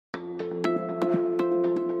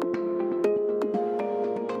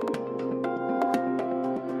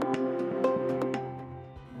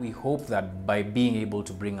hope that by being able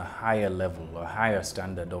to bring a higher level, a higher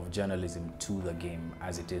standard of journalism to the game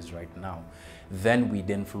as it is right now, then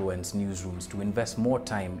we'd influence newsrooms to invest more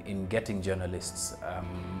time in getting journalists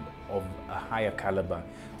of a higher caliber,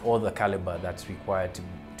 or the caliber that's required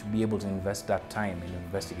to be able to invest that time in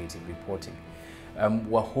investigative reporting.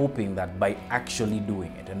 We're hoping that by actually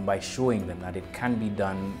doing it and by showing them that it can be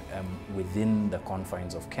done within the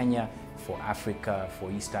confines of Kenya, for Africa,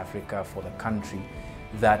 for East Africa, for the country,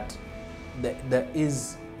 that there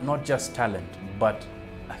is not just talent, but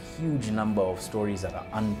a huge number of stories that are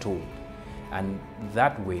untold. And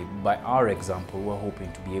that way, by our example, we're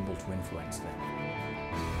hoping to be able to influence them.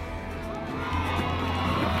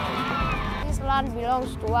 This land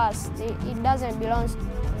belongs to us. It doesn't belong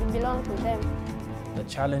to them. The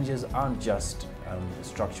challenges aren't just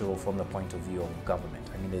structural from the point of view of government.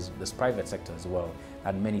 I mean, there's private sector as well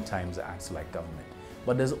that many times acts like government.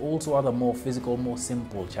 But there's also other more physical, more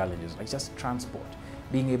simple challenges, like just transport.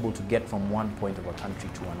 Being able to get from one point of a country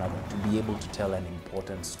to another, to be able to tell an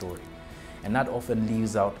important story. And that often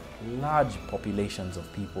leaves out large populations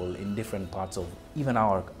of people in different parts of even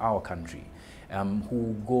our country,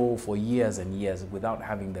 who go for years and years without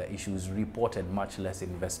having their issues reported, much less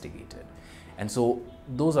investigated. And so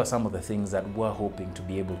those are some of the things that we're hoping to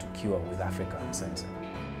be able to cure with Africa Uncensored.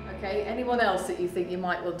 Okay, anyone else that you think you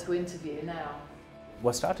might want to interview now?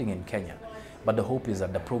 We're starting in Kenya, but the hope is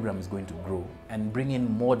that the program is going to grow and bring in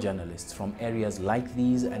more journalists from areas like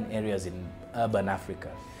these and areas in urban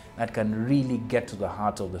Africa that can really get to the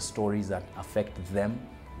heart of the stories that affect them,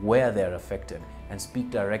 where they're affected, and speak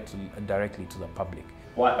directly to the public.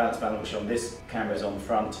 White balance panel shown, this camera is on the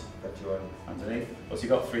front, that you are underneath. So you've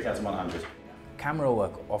got 3,100. Camera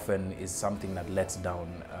work often is something that lets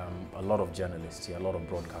down a lot of journalists here, a lot of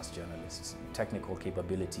broadcast journalists. Technical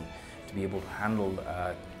capability to be able to handle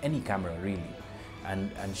any camera really,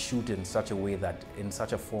 and shoot in such a way that, in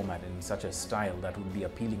such a format, in such a style that would be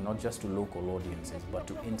appealing not just to local audiences but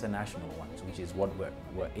to international ones, which is what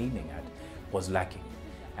we're aiming at, was lacking.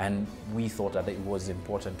 And we thought that it was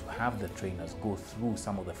important to have the trainers go through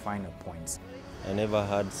some of the finer points. I never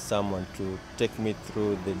had someone to take me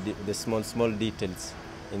through the small details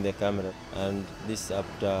in the camera, and this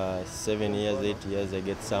after 7 years, 8 years,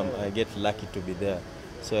 I get lucky to be there.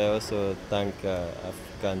 So I also thank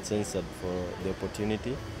Africa Uncensored for the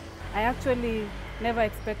opportunity. I actually never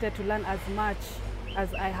expected to learn as much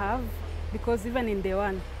as I have, because even in day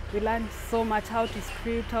one, we learned so much: how to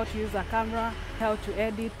script, how to use a camera, how to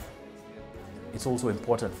edit. It's also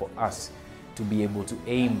important for us to be able to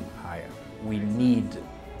aim higher. We need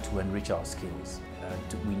to enrich our skills.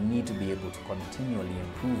 We need to be able to continually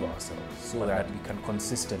improve ourselves so that we can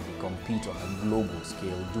consistently compete on a global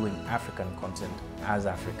scale, doing African content as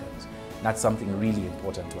Africans. That's something really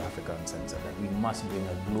important to Africa Uncensored, that we must bring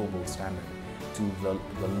a global standard to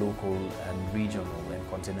the local and regional and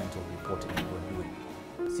continental reporting that we're doing.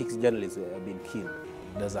 6 journalists have been killed.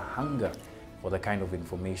 There's a hunger for the kind of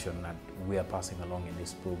information that we are passing along in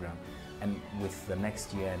this program. And with the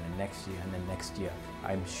next year and the next year and the next year,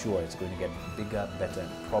 I'm sure it's going to get bigger, better,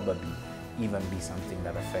 and probably even be something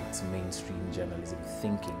that affects mainstream journalism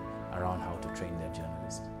thinking around how to train their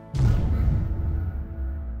journalists.